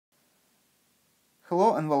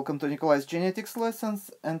Hello and welcome to Nikolai's genetics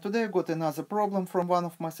lessons, and today I got another problem from one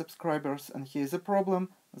of my subscribers, and here's a problem.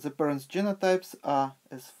 The parents' genotypes are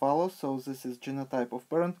as follows. So this is genotype of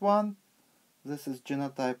parent 1, this is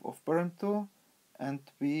genotype of parent 2, and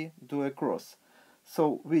we do a cross.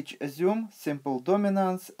 So which assume simple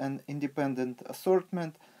dominance and independent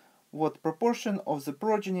assortment, what proportion of the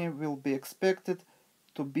progeny will be expected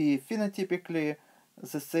to be phenotypically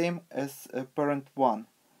the same as parent 1.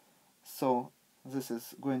 So this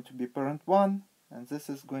is going to be parent 1 and this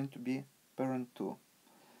is going to be parent 2.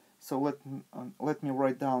 So let me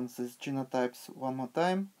write down these genotypes one more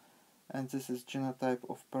time. And this is genotype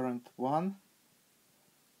of parent 1,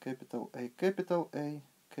 capital A, capital A,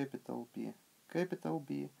 capital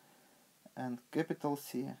B, and capital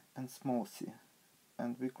C and small c.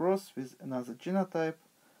 And we cross with another genotype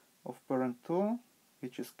of parent 2,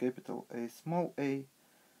 which is capital A, small b,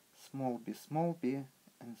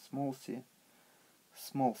 and small c.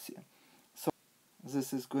 So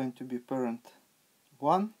this is going to be parent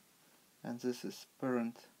 1 and this is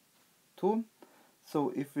parent 2.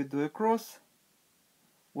 So if we do a cross,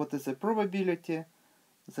 what is the probability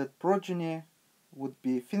that progeny would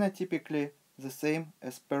be phenotypically the same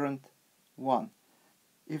as parent 1?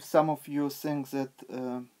 If some of you think that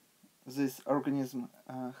this organism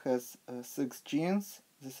has 6 genes,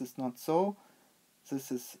 this is not so.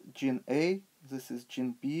 This is gene A, this is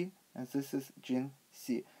gene B, and this is gene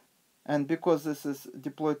C. And because this is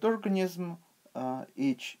diploid organism,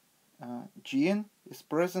 each gene is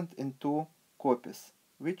present in 2 copies,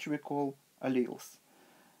 which we call alleles.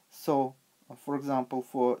 So, for example,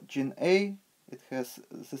 for gene A, it has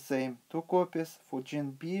the same 2 copies. For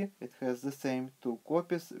gene B, it has the same 2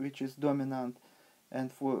 copies, which is dominant.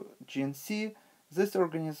 And for gene C, this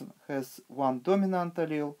organism has one dominant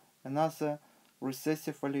allele, another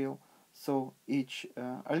recessive allele. So each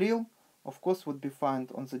allele, of course, would be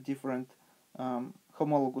found on the different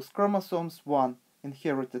homologous chromosomes, one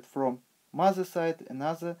inherited from mother side,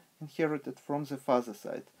 another inherited from the father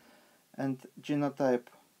side. And genotype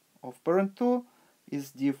of parent 2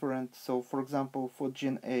 is different. So, for example, for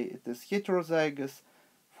gene A, it is heterozygous.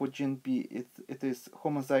 For gene B, it is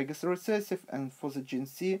homozygous recessive. And for the gene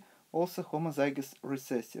C, also homozygous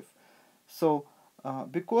recessive. So,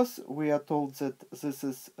 because we are told that this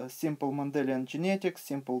is a simple Mendelian genetics,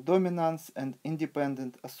 simple dominance, and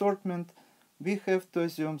independent assortment, we have to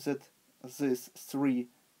assume that these 3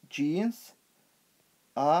 genes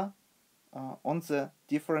are on the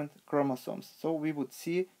different chromosomes. So we would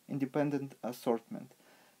see independent assortment.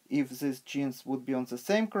 If these genes would be on the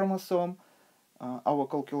same chromosome, our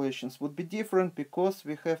calculations would be different because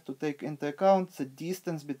we have to take into account the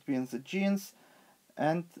distance between the genes,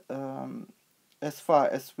 and as far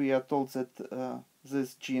as we are told that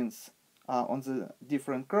these genes are on the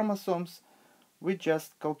different chromosomes, we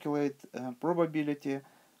just calculate probability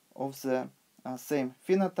of the same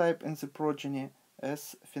phenotype in the progeny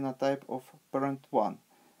as phenotype of parent 1.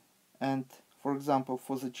 And for example,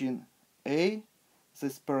 for the gene A,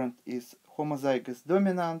 this parent is homozygous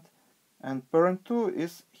dominant and parent 2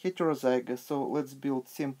 is heterozygous. So let's build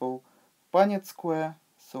simple Punnett square.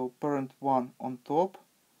 So parent 1 on top,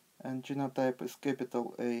 and genotype is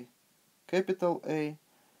capital A,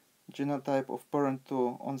 genotype of parent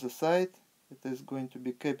 2 on the side, it is going to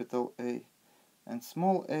be capital A and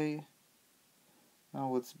small a.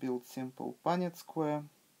 Now let's build simple Punnett square,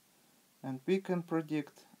 and we can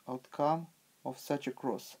predict outcome of such a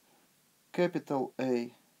cross. Capital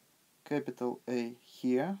A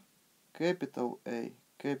here, capital A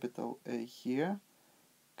here,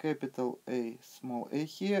 capital A small a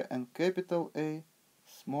here, and capital A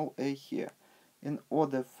small a here. In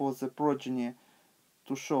order for the progeny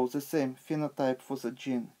to show the same phenotype for the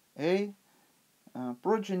gene A,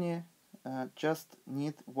 progeny just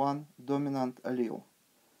need one dominant allele.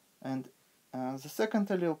 And the second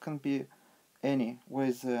allele can be any,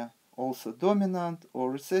 whether also dominant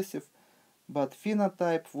or recessive, but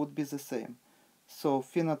phenotype would be the same. So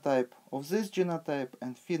phenotype of this genotype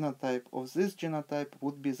and phenotype of this genotype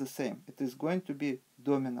would be the same. It is going to be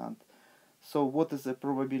dominant. So what is the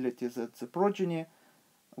probability that the progeny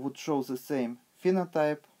would show the same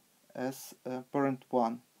phenotype as parent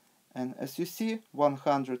 1? And as you see,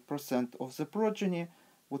 100% of the progeny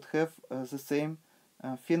would have the same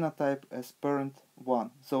phenotype as parent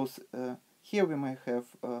 1. Those here we might have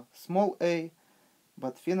small a,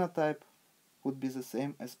 but phenotype would be the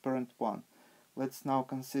same as parent 1. Let's now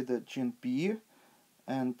consider gene B,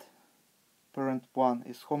 and parent 1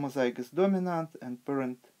 is homozygous dominant and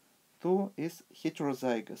parent 2 is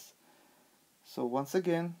heterozygous. So once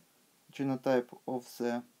again, genotype of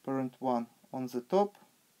the parent 1 on the top,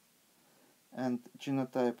 and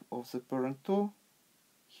genotype of the parent 2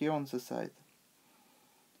 here on the side.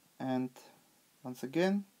 And once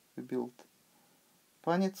again we build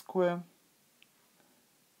Punnett Square,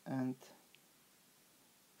 and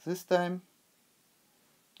this time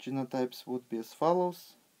genotypes would be as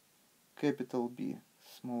follows: capital B,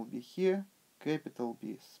 small b here, capital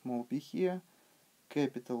B, small b here,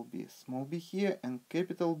 capital B, small b here, and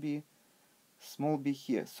capital B, small b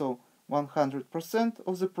here. So 100%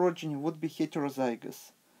 of the progeny would be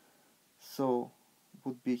heterozygous. So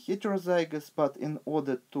would be heterozygous, but in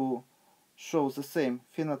order to show the same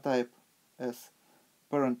phenotype as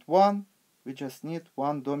parent 1, we just need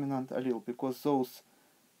one dominant allele, because those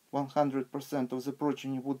 100% of the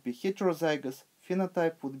progeny would be heterozygous,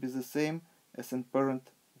 phenotype would be the same as in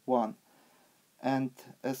parent 1. And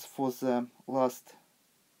as for the last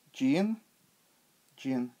gene,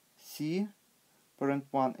 gene C, parent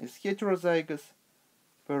 1 is heterozygous,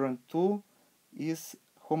 parent 2 is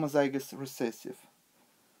homozygous recessive.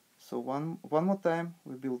 So one more time,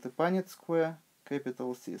 we build a Punnett square,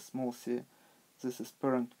 capital C, small c, this is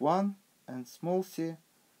parent 1, and small c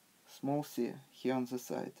here on the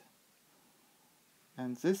side.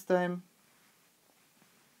 And this time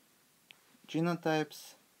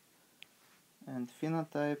genotypes and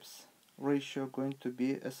phenotypes ratio going to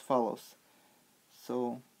be as follows.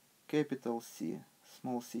 So capital C,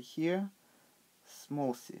 small c here,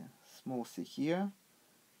 small c here,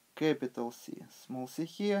 capital C, small c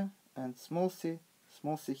here, and small c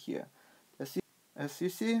here. As you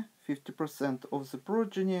see, 50% of the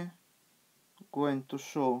progeny going to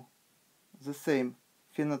show the same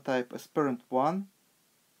phenotype as parent 1,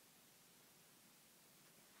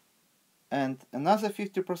 and another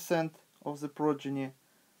 50% of the progeny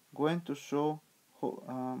going to show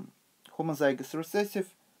homozygous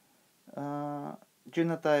recessive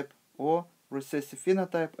genotype or recessive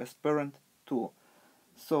phenotype as parent 2.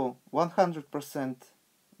 So 100%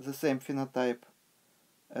 the same phenotype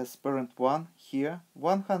as parent 1 here,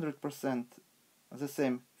 100% the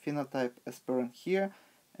same phenotype as parent here,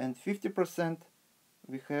 and 50%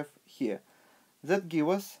 we have here. That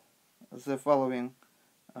gives us the following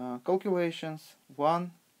calculations: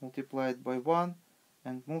 1 multiplied by 1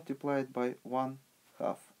 and multiplied by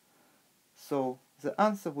 1/2. So the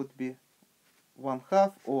answer would be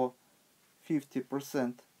 1/2, or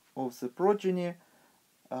 50% of the progeny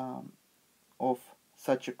of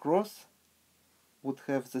such a cross would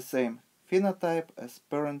have the same phenotype as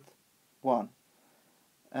parent 1.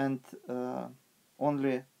 And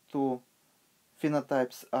only two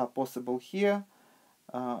phenotypes are possible here.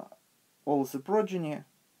 All the progeny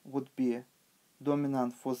would be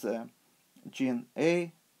dominant for the gene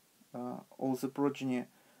A, all the progeny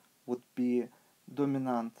would be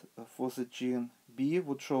dominant for the gene B,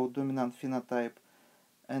 would show dominant phenotype,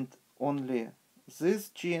 and only this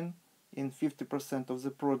gene in 50% of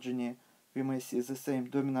the progeny we may see the same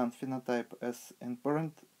dominant phenotype as in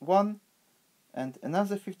parent 1, and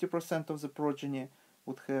another 50% of the progeny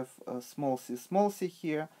would have small c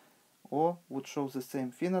here, or would show the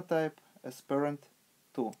same phenotype as parent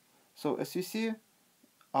 2. So as you see,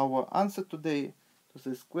 our answer today to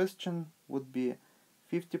this question would be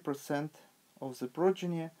 50% of the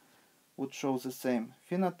progeny would show the same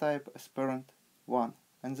phenotype as parent 1.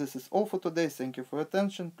 And this is all for today. Thank you for your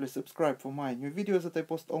attention. Please subscribe for my new videos that I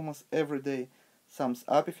post almost every day. Thumbs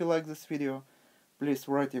up if you like this video. Please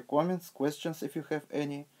write your comments, questions if you have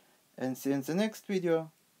any. And see you in the next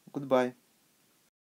video. Goodbye.